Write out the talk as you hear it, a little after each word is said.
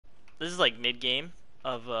This is like mid game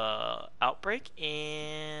of Outbreak,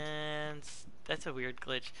 and that's a weird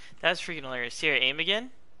glitch. That's freaking hilarious. Here, aim again.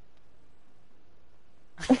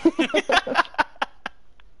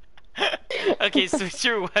 Okay, switch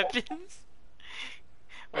your weapons.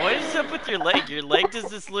 What is up with your leg? Your leg does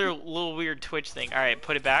this little weird twitch thing. All right,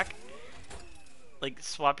 put it back. Like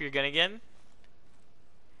swap your gun again.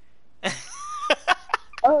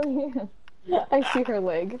 Oh yeah, I see her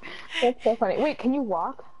leg. That's so funny. Wait, can you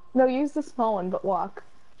walk? No, use the small one, but walk.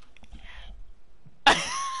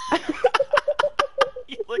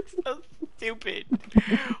 You look so stupid.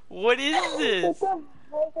 What is this?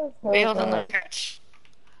 Wait, hold on.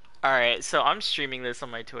 Alright, so I'm streaming this on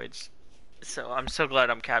my Twitch. So I'm so glad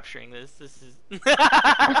I'm capturing this. This is...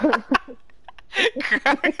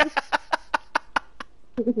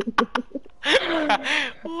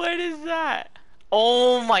 What is that?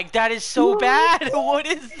 Oh my, that is so bad! What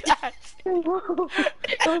is that?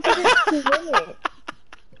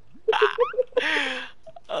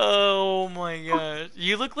 Oh my gosh.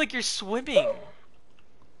 You look like you're swimming.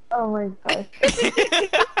 Oh my gosh. That's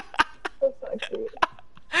so cute.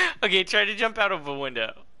 Okay, try to jump out of a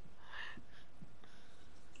window.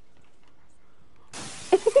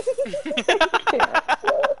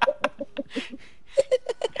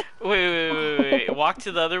 Wait. Walk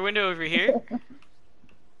to the other window over here.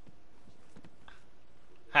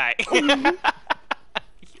 Hi.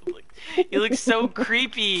 You look so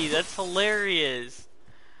creepy. That's hilarious.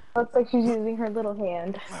 Looks like she's using her little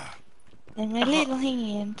hand. And my little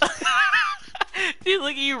hand. Dude,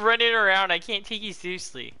 look at you running around. I can't take you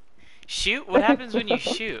seriously. Shoot? What happens when you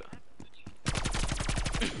shoot?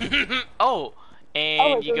 Oh,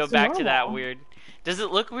 and you go back to that weird. Does it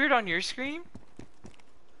look weird on your screen?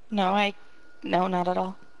 No, no, not at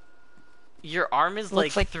all. Your arm is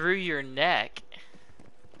like through your neck.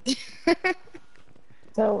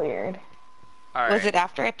 So weird. All right. Was it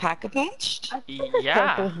after I pack-a-punched?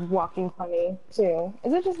 Yeah. Her character's walking funny too.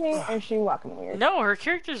 Is it just me, or is she walking weird? No, her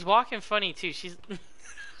character's walking funny too. She's.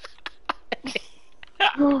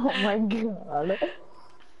 Oh my god.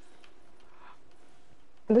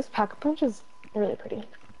 This pack-a-punch is really pretty.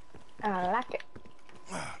 I like it.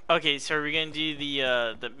 Okay, so are we gonna do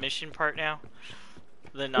the mission part now?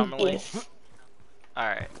 The anomalies. Yes. All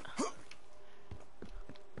right.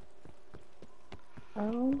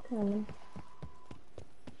 Okay.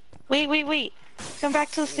 Wait. Come back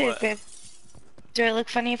to the stairs, What? babe. Do I look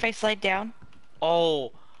funny if I slide down?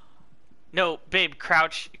 Oh. No, babe,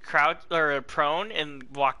 crouch, or prone and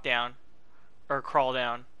walk down. Or crawl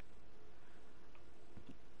down.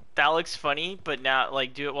 That looks funny, but now,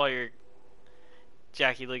 like, do it while you're...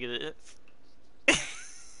 Jackie, look at this.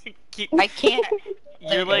 I can't.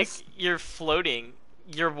 You're like, you're floating.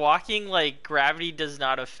 You're walking like gravity does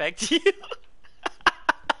not affect you.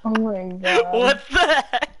 Oh my god. What the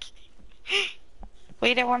heck?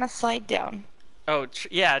 Wait, I want to slide down. Oh,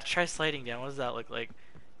 yeah, try sliding down. What does that look like?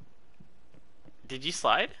 Did you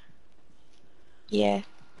slide? Yeah.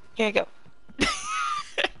 Here I go.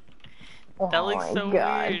 That looks so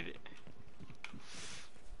weird.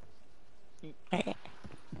 Alright.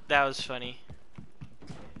 That was funny.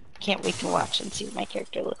 Can't wait to watch and see what my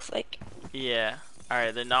character looks like. Yeah.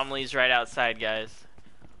 Alright, the anomaly's right outside, guys.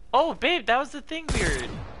 Oh, babe, that was the thing we were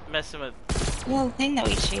messing with. Yeah, the thing that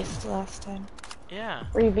we chased last time. Yeah.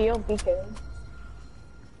 Reveal beacon.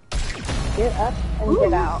 Get up and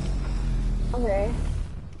get out. Okay.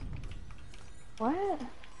 What?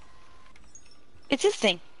 It's this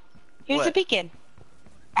thing. Here's What? the beacon.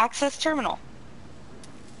 Access terminal.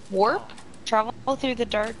 Warp. Travel through the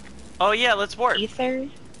dark Oh, yeah, let's warp. ether.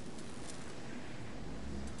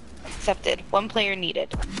 Accepted. One player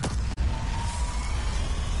needed.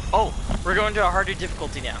 Oh, we're going to a harder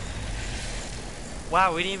difficulty now.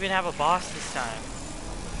 Wow, we didn't even have a boss this time.